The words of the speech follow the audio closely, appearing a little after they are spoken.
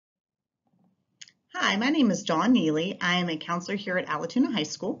Hi, my name is Dawn Neely. I am a counselor here at Allatoona High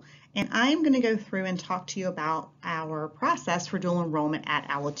School, and I'm going to go through and talk to you about our process for dual enrollment at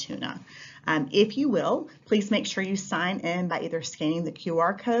Allatoona. If you will, please make sure you sign in by either scanning the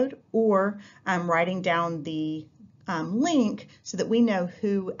QR code or writing down the link so that we know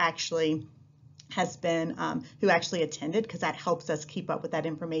who actually attended, because that helps us keep up with that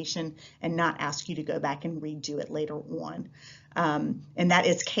information and not ask you to go back and redo it later on. And that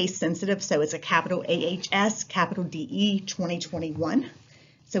is case sensitive, so it's a capital AHS, capital DE 2021.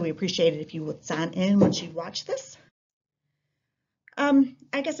 So we appreciate it if you would sign in once you watch this.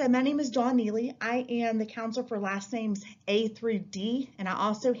 Like I said, my name is Dawn Neely. I am the counselor for last names A through D, and I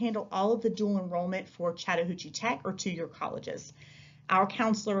also handle all of the dual enrollment for Chattahoochee Tech or two-year colleges. Our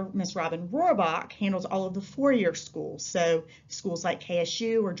counselor, Ms. Robin Rohrbach, handles all of the four-year schools. So schools like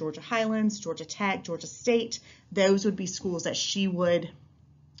KSU or Georgia Highlands, Georgia Tech, Georgia State, those would be schools that she would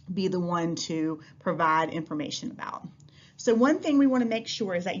be the one to provide information about. So one thing we want to make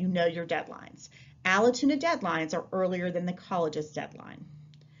sure is that you know your deadlines. Allatoona deadlines are earlier than the college's deadline.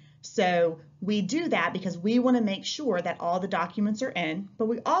 So we do that because we want to make sure that all the documents are in, but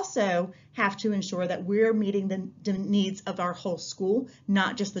we also have to ensure that we're meeting the needs of our whole school,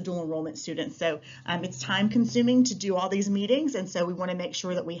 not just the dual enrollment students. So it's time consuming to do all these meetings, and so we want to make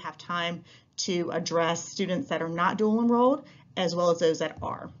sure that we have time to address students that are not dual enrolled as well as those that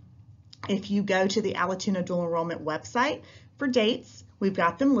are. If you go to the Allatoona dual enrollment website for dates, we've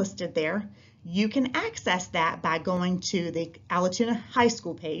got them listed there. You can access that by going to the Allatoona High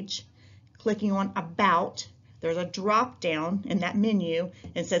School page, clicking on About. There's a drop down in that menu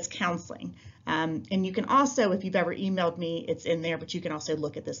and it says Counseling. And you can also, if you've ever emailed me, it's in there, but you can also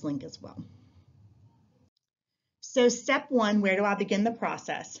look at this link as well. So step one, where do I begin the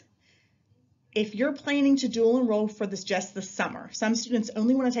process? If you're planning to dual enroll for just the summer, some students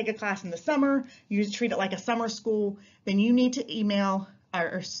only want to take a class in the summer, you treat it like a summer school, then you need to email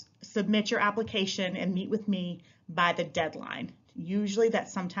or submit your application and meet with me by the deadline. Usually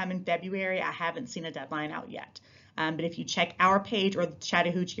that's sometime in February. I haven't seen a deadline out yet. But if you check our page or the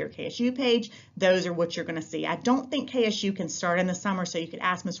Chattahoochee or KSU page, those are what you're going to see. I don't think KSU can start in the summer, so you could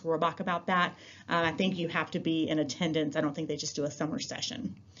ask Ms. Rohrbach about that. I think you have to be in attendance. I don't think they just do a summer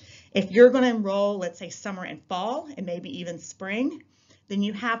session. If you're going to enroll, let's say summer and fall, and maybe even spring, then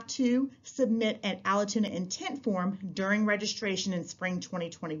you have to submit an Allatoona intent form during registration in spring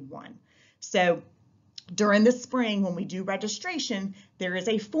 2021. So during the spring, when we do registration, there is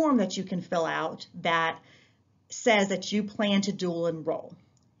a form that you can fill out that says that you plan to dual enroll.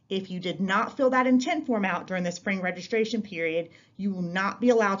 If you did not fill that intent form out during the spring registration period, you will not be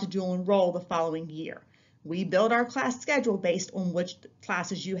allowed to dual enroll the following year. We build our class schedule based on which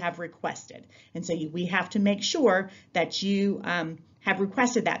classes you have requested. And so we have to make sure that you have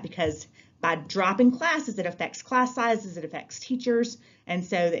requested that, because by dropping classes, it affects class sizes, it affects teachers, and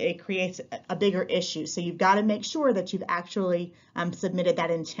so it creates a bigger issue. So you've got to make sure that you've actually submitted that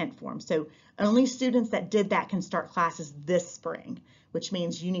intent form. So only students that did that can start classes this spring, which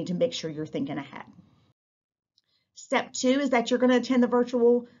means you need to make sure you're thinking ahead. Step two is that you're going to attend the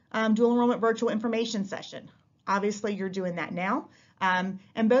virtual dual enrollment virtual information session. Obviously, you're doing that now,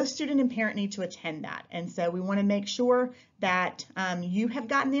 and both student and parent need to attend that. And so we want to make sure that you have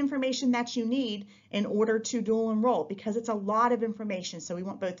gotten the information that you need in order to dual enroll, because it's a lot of information. So we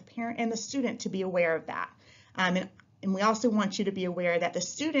want both the parent and the student to be aware of that. And we also want you to be aware that the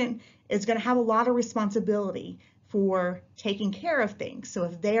student is going to have a lot of responsibility for taking care of things. So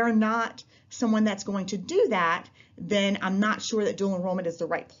if they are not someone that's going to do that, then I'm not sure that dual enrollment is the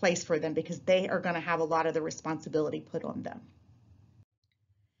right place for them, because they are going to have a lot of the responsibility put on them.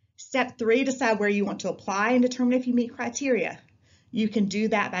 Step three, decide where you want to apply and determine if you meet criteria. You can do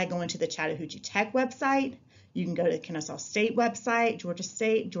that by going to the Chattahoochee Tech website. You can go to the Kennesaw State website, Georgia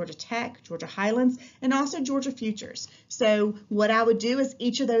State, Georgia Tech, Georgia Highlands, and also Georgia Futures. So what I would do is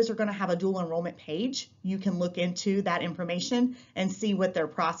each of those are going to have a dual enrollment page. You can look into that information and see what their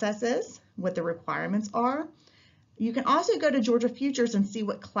process is, what the requirements are. You can also go to Georgia Futures and see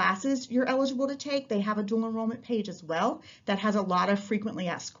what classes you're eligible to take. They have a dual enrollment page as well that has a lot of frequently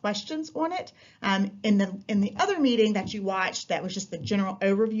asked questions on it. In the other meeting that you watched, that was just the general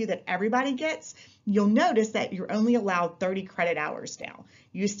overview that everybody gets, you'll notice that you're only allowed 30 credit hours now.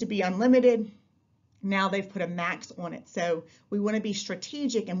 Used to be unlimited. Now they've put a max on it. So we want to be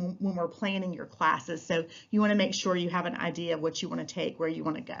strategic when we're planning your classes. So you want to make sure you have an idea of what you want to take, where you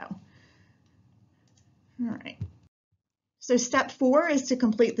want to go. All right. So step four is to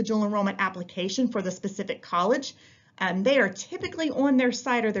complete the dual enrollment application for the specific college. They are typically on their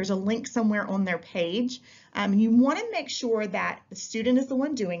site, or there's a link somewhere on their page. You want to make sure that the student is the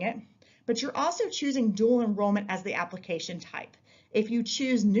one doing it, but you're also choosing dual enrollment as the application type. If you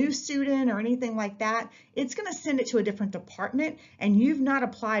choose new student or anything like that, it's going to send it to a different department and you've not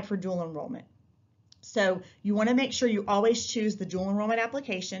applied for dual enrollment. So you want to make sure you always choose the dual enrollment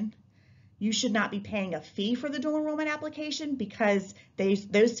application. You should not be paying a fee for the dual enrollment application because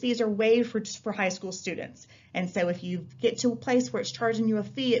those fees are waived for high school students. And so if you get to a place where it's charging you a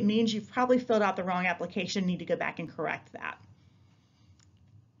fee, it means you've probably filled out the wrong application, need to go back and correct that.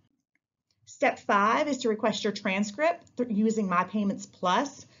 Step 5 is to request your transcript using My Payments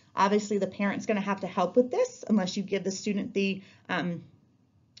Plus. Obviously, the parent's going to have to help with this unless you give the student the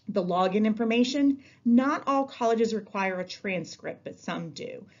login information. Not all colleges require a transcript, but some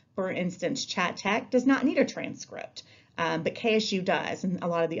do. For instance, Chat Tech does not need a transcript, but KSU does, and a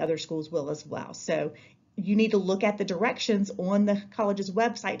lot of the other schools will as well. So you need to look at the directions on the college's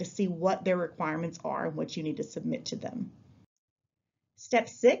website to see what their requirements are and what you need to submit to them. Step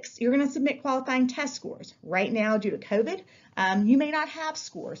 6, you're going to submit qualifying test scores. Right now, due to COVID, you may not have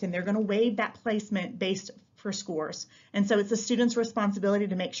scores, and they're going to waive that placement based for scores. And so it's the student's responsibility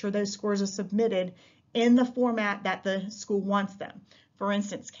to make sure those scores are submitted in the format that the school wants them. For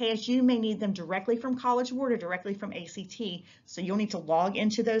instance, KSU may need them directly from College Board or directly from ACT, so you'll need to log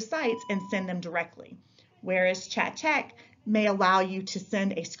into those sites and send them directly. Whereas Chat Tech may allow you to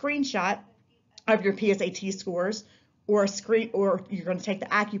send a screenshot of your PSAT scores or you're going to take the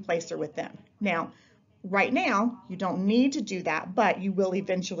AccuPlacer with them. Now, right now, you don't need to do that, but you will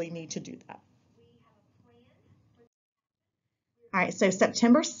eventually need to do that. All right, so step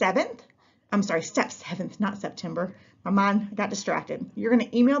 7th, not September. My mind got distracted. You're going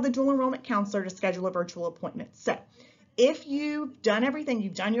to email the dual enrollment counselor to schedule a virtual appointment. So if you've done everything,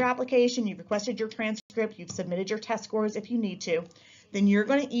 you've done your application, you've requested your transcript, you've submitted your test scores if you need to, then you're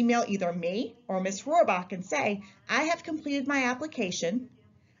going to email either me or Ms. Rohrbach and say, I have completed my application.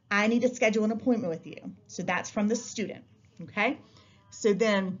 I need to schedule an appointment with you. So that's from the student, okay? So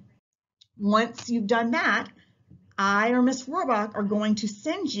then once you've done that, I or Ms. Rohrbach are going to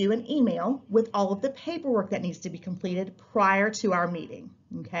send you an email with all of the paperwork that needs to be completed prior to our meeting,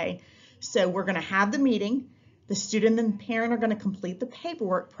 okay? So we're going to have the meeting. The student and the parent are going to complete the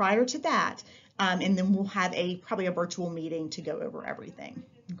paperwork prior to that, and then we'll have probably a virtual meeting to go over everything,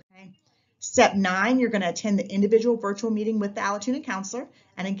 okay? Step 9, you're going to attend the individual virtual meeting with the Allatoona counselor,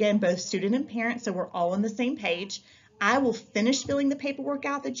 and again, both student and parent, so we're all on the same page. I will finish filling the paperwork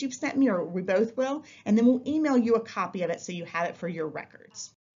out that you've sent me, or we both will, and then we'll email you a copy of it so you have it for your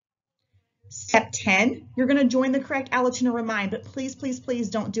records. Step 10, you're going to join the correct Allatoona Remind, but please, please, please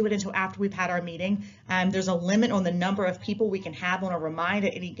don't do it until after we've had our meeting. There's a limit on the number of people we can have on a Remind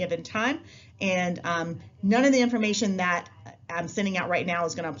at any given time, and none of the information that I'm sending out right now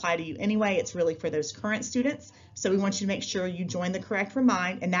is going to apply to you anyway. It's really for those current students, so we want you to make sure you join the correct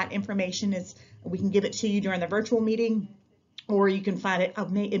Remind, and that information we can give it to you during the virtual meeting, or you can find it,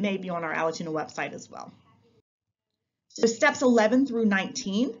 it may be on our Allatoona website as well. So steps 11 through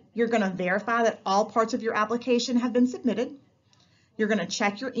 19, you're going to verify that all parts of your application have been submitted. You're going to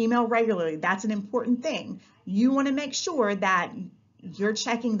check your email regularly. That's an important thing. You want to make sure that you're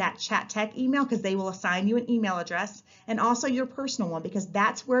checking that Chat Tech email because they will assign you an email address, and also your personal one because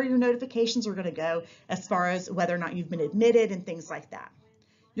that's where your notifications are going to go as far as whether or not you've been admitted and things like that.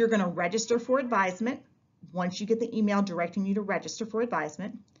 You're going to register for advisement once you get the email directing you to register for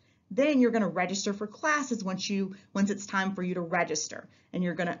advisement. Then you're going to register for classes once it's time for you to register. And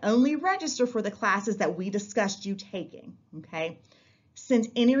you're going to only register for the classes that we discussed you taking, okay? Send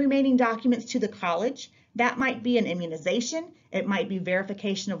any remaining documents to the college. That might be an immunization. It might be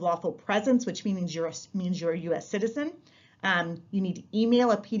verification of lawful presence, which means you're a U.S. citizen. You need to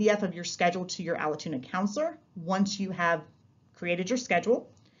email a PDF of your schedule to your Allatoona counselor once you have created your schedule.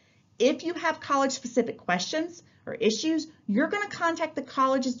 If you have college-specific questions or issues, you're going to contact the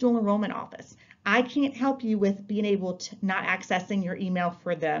college's dual enrollment office. I can't help you with being able to not accessing your email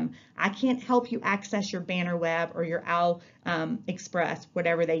for them. I can't help you access your Banner Web or your Al Express,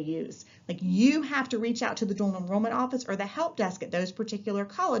 whatever they use. Like, you have to reach out to the dual enrollment office or the help desk at those particular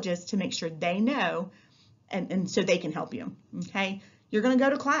colleges to make sure they know and so they can help you, okay? You're going to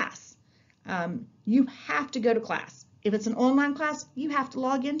go to class. You have to go to class. If it's an online class, you have to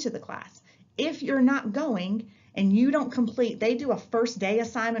log into the class. If you're not going and you don't complete, they do a first day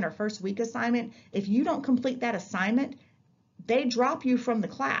assignment or first week assignment. If you don't complete that assignment, they drop you from the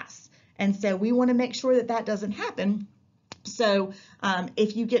class. And so we want to make sure that that doesn't happen. So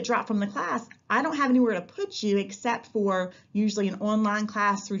if you get dropped from the class, I don't have anywhere to put you except for usually an online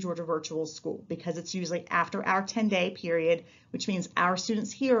class through Georgia Virtual School, because it's usually after our 10-day period, which means our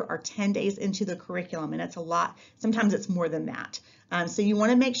students here are 10 days into the curriculum, and it's a lot. Sometimes it's more than that. So you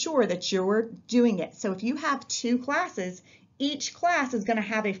want to make sure that you're doing it. So if you have 2 classes, each class is going to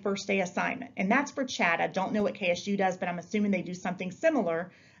have a first day assignment, and that's for Chad. I don't know what KSU does, but I'm assuming they do something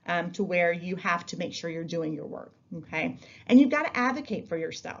similar to where you have to make sure you're doing your work, okay? And you've got to advocate for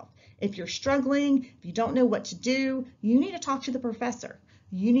yourself. If you're struggling, if you don't know what to do, you need to talk to the professor.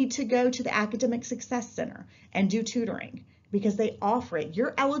 You need to go to the Academic Success Center and do tutoring, because they offer it.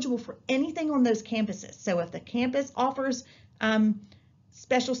 You're eligible for anything on those campuses. So if the campus offers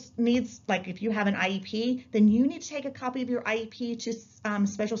special needs, like if you have an IEP, then you need to take a copy of your IEP to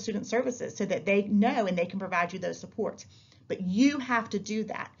Special Student Services so that they know and they can provide you those supports. But you have to do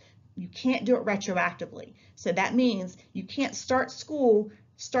that. You can't do it retroactively. So that means you can't start school,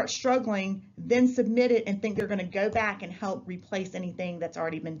 start struggling, then submit it and think they're going to go back and help replace anything that's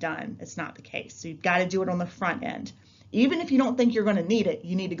already been done. It's not the case. So you've got to do it on the front end. Even if you don't think you're going to need it,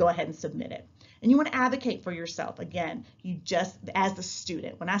 you need to go ahead and submit it. And you want to advocate for yourself. Again, you just, as the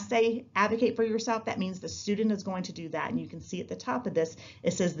student, when I say advocate for yourself, that means the student is going to do that. And you can see at the top of this,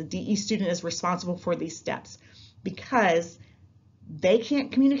 it says the DE student is responsible for these steps, because they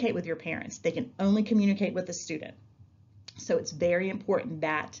can't communicate with your parents. They can only communicate with the student. So it's very important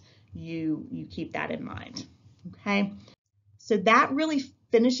that you keep that in mind, okay? So that really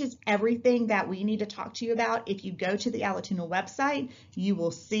finishes everything that we need to talk to you about. If you go to the Allatoona website, you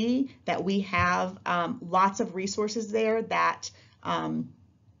will see that we have lots of resources there that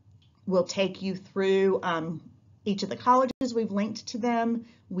will take you through each of the colleges. We've linked to them.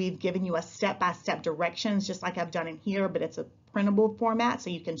 We've given you a step-by-step directions, just like I've done in here, but it's a printable format, so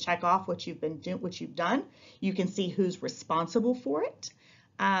you can check off what you've done. You can see who's responsible for it.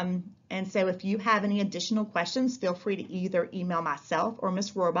 And so if you have any additional questions, feel free to either email myself or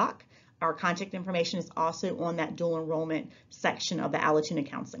Ms. Rohrbach. Our contact information is also on that dual enrollment section of the Allatoona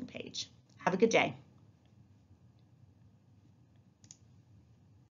counseling page. Have a good day.